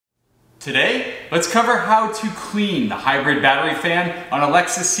Today, let's cover how to clean the hybrid battery fan on a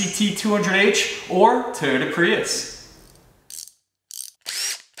Lexus CT200h or Toyota Prius.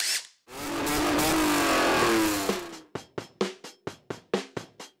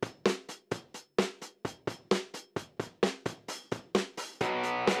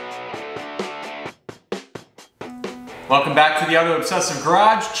 Welcome back to the Auto Obsessive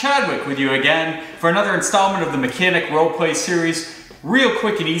Garage. Chadwick with you again for another installment of the Mechanic Roleplay series. Real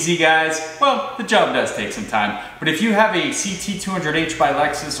quick and easy, guys. Well, the job does take some time, but if you have a CT200h by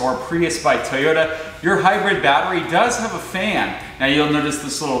Lexus or Prius by Toyota, your hybrid battery does have a fan. Now you'll notice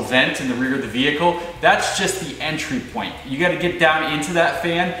this little vent in the rear of the vehicle. That's just the entry point. You got to get down into that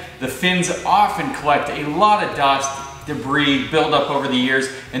fan. The fins often collect a lot of dust, debris, build up over the years,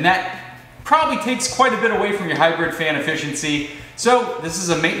 and that probably takes quite a bit away from your hybrid fan efficiency. So this is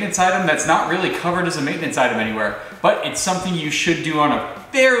a maintenance item that's not really covered as a maintenance item anywhere, but it's something you should do on a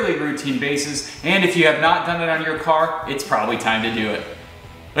fairly routine basis. And if you have not done it on your car, it's probably time to do it.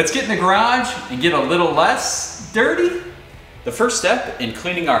 Let's get in the garage and get a little less dirty. The first step in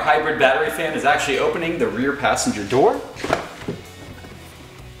cleaning our hybrid battery fan is actually opening the rear passenger door.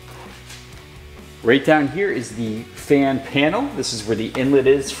 Right down here is the fan panel. This is where the inlet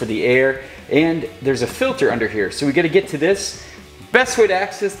is for the air, and there's a filter under here. So we got to get to this. Best way to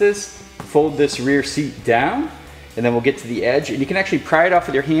access this, fold this rear seat down, and then we'll get to the edge, and you can actually pry it off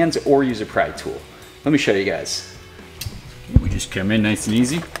with your hands or use a pry tool. Let me show you guys. We just come in nice and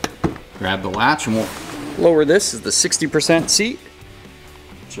easy, grab the latch, and we'll lower this as the 60% seat,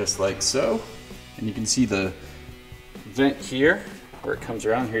 just like so. And you can see the vent here where it comes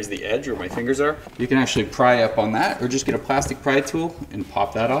around. Here's the edge where my fingers are. You can actually pry up on that or just get a plastic pry tool and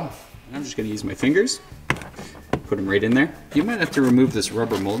pop that off. And I'm just gonna use my fingers, put them right in there. You might have to remove this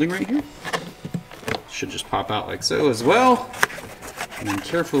rubber molding right here. Should just pop out like so as well. And then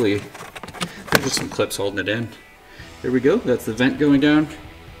carefully, there's some clips holding it in. There we go, that's the vent going down.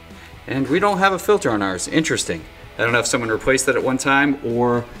 And we don't have a filter on ours, interesting. I don't know if someone replaced that at one time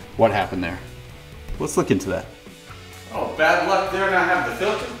or what happened there. Let's look into that. Oh, bad luck there not having the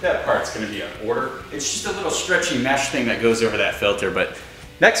filter. That part's gonna be on order. It's just a little stretchy mesh thing that goes over that filter, but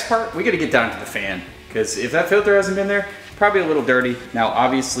next part, we gotta get down to the fan, because if that filter hasn't been there, probably a little dirty. Now,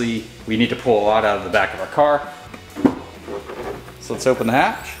 obviously, we need to pull a lot out of the back of our car. So let's open the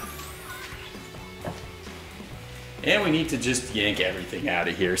hatch. And we need to just yank everything out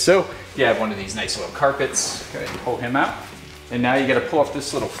of here. So you have one of these nice little carpets. Go ahead and pull him out. And now you gotta pull off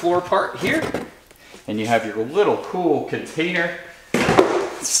this little floor part here. And you have your little cool container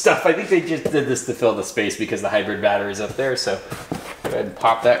stuff. I think they just did this to fill the space because the hybrid battery's up there. So go ahead and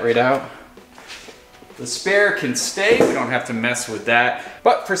pop that right out. The spare can stay, we don't have to mess with that.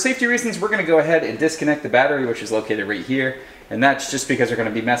 But for safety reasons, we're gonna go ahead and disconnect the battery, which is located right here. And that's just because we're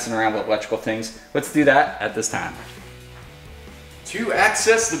gonna be messing around with electrical things. Let's do that at this time. To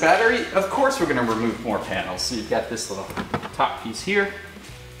access the battery, of course we're gonna remove more panels. So you've got this little top piece here.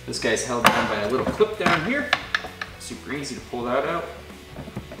 This guy's held down by a little clip down here. Super easy to pull that out.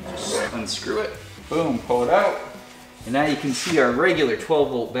 Just unscrew it, boom, pull it out. And now you can see our regular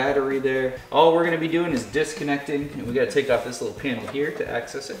 12-volt battery there. All we're gonna be doing is disconnecting, and we gotta take off this little panel here to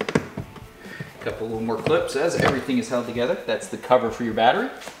access it. A couple little more clips as everything is held together. That's the cover for your battery.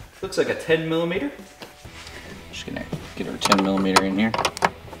 Looks like a 10mm. Just gonna get our 10mm in here.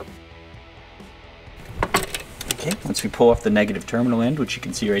 Okay, once we pull off the negative terminal end, which you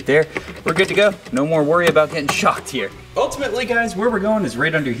can see right there, we're good to go. No more worry about getting shocked here. Ultimately, guys, where we're going is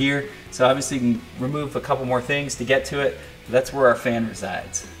right under here. So obviously you can remove a couple more things to get to it. That's where our fan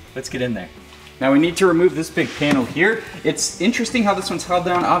resides. Let's get in there. Now we need to remove this big panel here. It's interesting how this one's held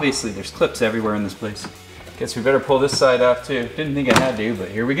down. Obviously, there's clips everywhere in this place. Guess we better pull this side off too. Didn't think I had to, but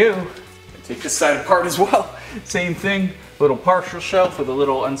here we go. Take this side apart as well. Same thing, little partial shelf with a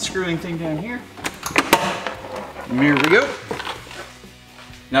little unscrewing thing down here. And here we go.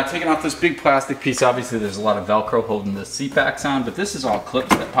 Now taking off this big plastic piece, obviously there's a lot of Velcro holding the seat backs on, but this is all clips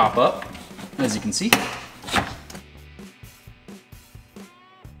that pop up, as you can see.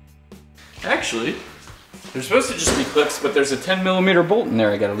 Actually, they're supposed to just be clips, but there's a 10mm bolt in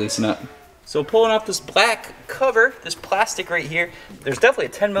there I gotta loosen up. So pulling off this black cover, this plastic right here, there's definitely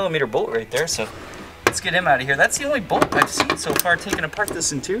a 10mm bolt right there, so let's get him out of here. That's the only bolt I've seen so far taking apart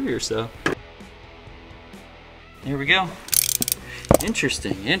this interior, so. Here we go.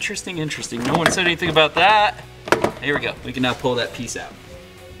 Interesting, interesting, interesting. No one said anything about that. Here we go. We can now pull that piece out.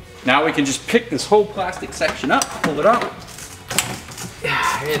 Now we can just pick this whole plastic section up, pull it out.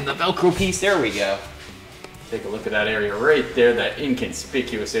 And the Velcro piece, there we go. Take a look at that area right there, that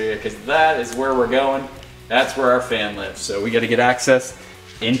inconspicuous area, because that is where we're going. That's where our fan lives. So we got to get access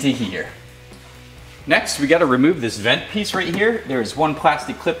into here. Next, we gotta remove this vent piece right here. There's one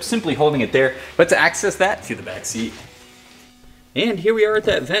plastic clip simply holding it there, but to access that, to the back seat. And here we are at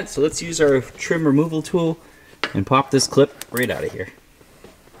that vent, so let's use our trim removal tool and pop this clip right out of here.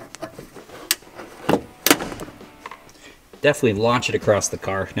 Definitely launch it across the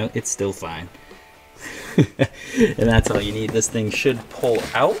car. No, it's still fine. And that's all you need. This thing should pull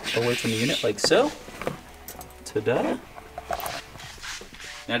out away from the unit like so. Ta-da.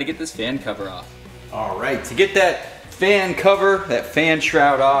 Now to get this fan cover off. All right, to get that fan cover, that fan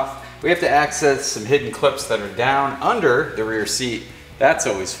shroud off, we have to access some hidden clips that are down under the rear seat. That's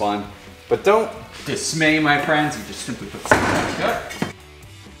always fun. But don't dismay, my friends. You just simply put the seat back up.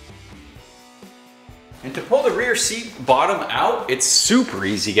 And to pull the rear seat bottom out, it's super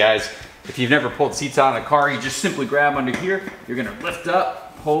easy, guys. If you've never pulled seats out in a car, you just simply grab under here. You're gonna lift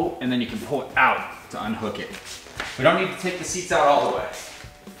up, pull, and then you can pull it out to unhook it. We don't need to take the seats out all the way.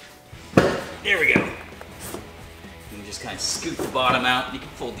 There we go. You can just kind of scoop the bottom out. You can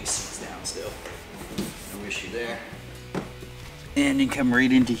fold these seats down still. No issue there. And you can come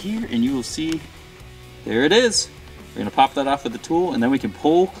right into here and you will see, there it is. We're gonna pop that off with the tool and then we can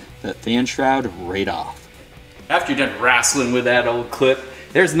pull that fan shroud right off. After you're done wrestling with that old clip,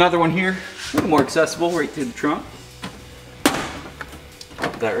 there's another one here, a little more accessible, right through the trunk.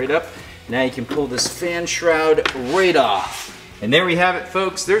 Pop that right up. Now you can pull this fan shroud right off. And there we have it,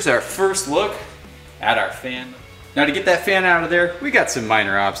 folks. There's our first look at our fan. Now to get that fan out of there, we got some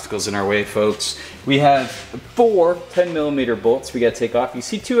minor obstacles in our way, folks. We have 4 10mm bolts we gotta take off. You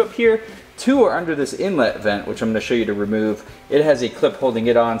see 2 up here, 2 are under this inlet vent, which I'm gonna show you to remove. It has a clip holding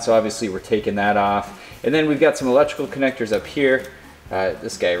it on, so obviously we're taking that off. And then we've got some electrical connectors up here.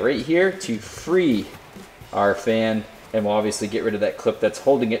 This guy right here to free our fan, and we'll obviously get rid of that clip that's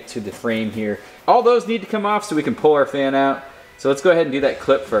holding it to the frame here. All those need to come off so we can pull our fan out. So let's go ahead and do that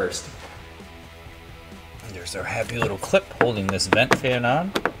clip first. There's our happy little clip holding this vent fan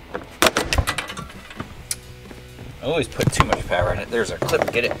on. Always put too much power in it. There's our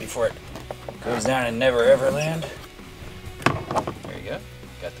clip, get it before it goes down and never ever land. There you go,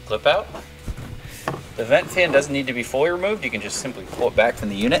 got the clip out. The vent fan doesn't need to be fully removed. You can just simply pull it back from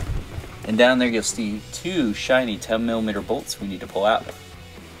the unit. And down there you'll see 2 shiny 10mm bolts we need to pull out.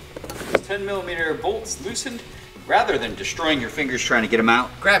 These 10mm bolts loosened. Rather than destroying your fingers trying to get them out,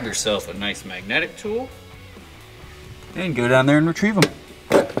 grab yourself a nice magnetic tool and go down there and retrieve them.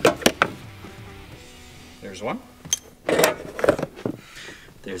 There's one.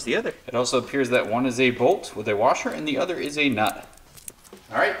 There's the other. It also appears that one is a bolt with a washer and the other is a nut.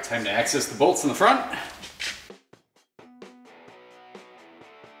 All right, time to access the bolts in the front.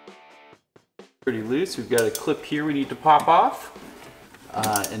 Pretty loose. We've got a clip here we need to pop off.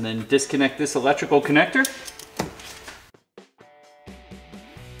 And then disconnect this electrical connector.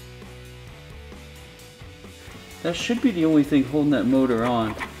 That should be the only thing holding that motor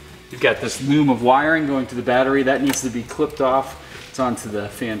on. You've got this loom of wiring going to the battery. That needs to be clipped off. It's onto the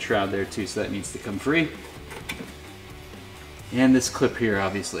fan shroud there too, so that needs to come free. And this clip here,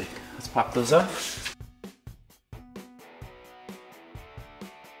 obviously. Let's pop those up.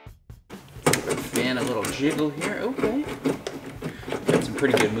 Fan a little jiggle here, okay. Got some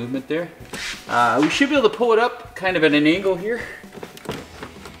pretty good movement there. We should be able to pull it up kind of at an angle here.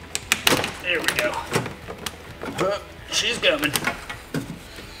 There we go. She's coming.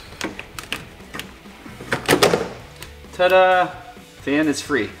 Ta-da! Fan is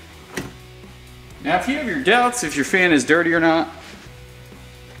free. Now if you have your doubts if your fan is dirty or not,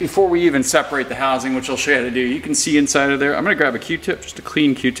 before we even separate the housing, which I'll show you how to do, you can see inside of there. I'm gonna grab a Q-tip, just a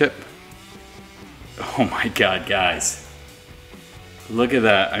clean Q-tip. Oh my God, guys. Look at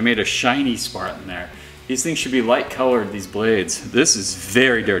that, I made a shiny spot in there. These things should be light colored, these blades. This is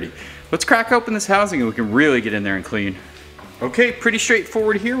very dirty. Let's crack open this housing and we can really get in there and clean. Okay, pretty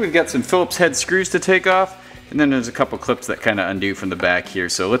straightforward here. We've got some Phillips head screws to take off, and then there's a couple clips that kind of undo from the back here.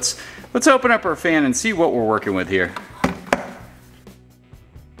 So let's open up our fan and see what we're working with here.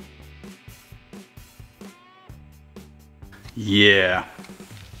 Yeah.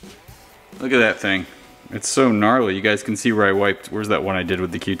 Look at that thing. It's so gnarly. You guys can see where I wiped. Where's that one I did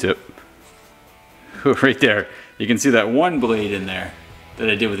with the Q-tip? Right there. You can see that one blade in there that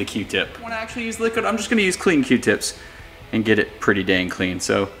I did with a Q-tip. I want to actually use liquid. I'm just going to use clean Q-tips and get it pretty dang clean.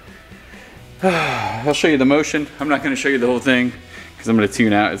 So I'll show you the motion. I'm not going to show you the whole thing because I'm going to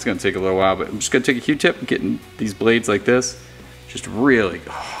tune out. It's going to take a little while, but I'm just going to take a Q-tip and get in these blades like this. Just really,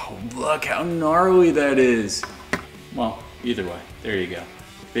 oh, look how gnarly that is. Well, either way, there you go.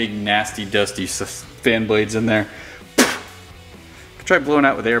 Big, nasty, dusty fan blades in there. Try blowing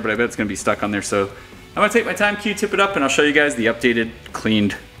out with air, but I bet it's going to be stuck on there, so I'm gonna take my time, Q-tip it up, and I'll show you guys the updated,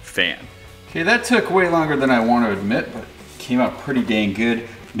 cleaned fan. Okay, that took way longer than I want to admit, but it came out pretty dang good.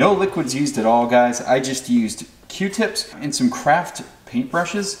 No liquids used at all, guys. I just used Q-tips and some craft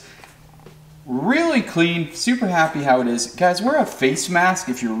paintbrushes. Really clean, super happy how it is. Guys, wear a face mask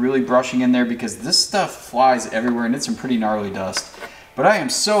if you're really brushing in there because this stuff flies everywhere and it's some pretty gnarly dust. But I am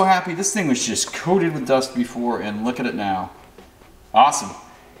so happy. This thing was just coated with dust before and look at it now. Awesome.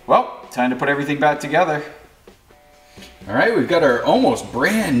 Well, time to put everything back together. All right, we've got our almost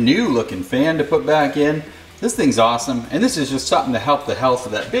brand new looking fan to put back in. This thing's awesome, and this is just something to help the health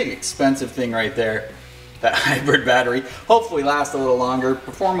of that big expensive thing right there. That hybrid battery. Hopefully last a little longer,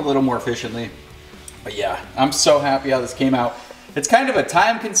 perform a little more efficiently. But yeah, I'm so happy how this came out. It's kind of a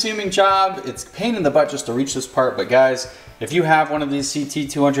time-consuming job. It's a pain in the butt just to reach this part, but guys, if you have one of these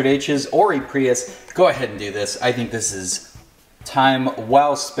CT200Hs or a Prius, go ahead and do this. I think this is time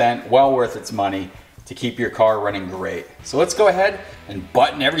well spent, well worth its money to keep your car running great. So let's go ahead and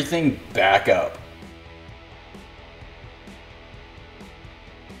button everything back up.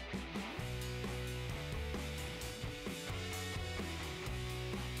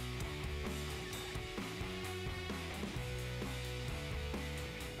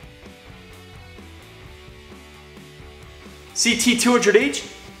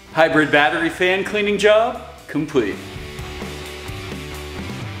 CT200H hybrid battery fan cleaning job complete.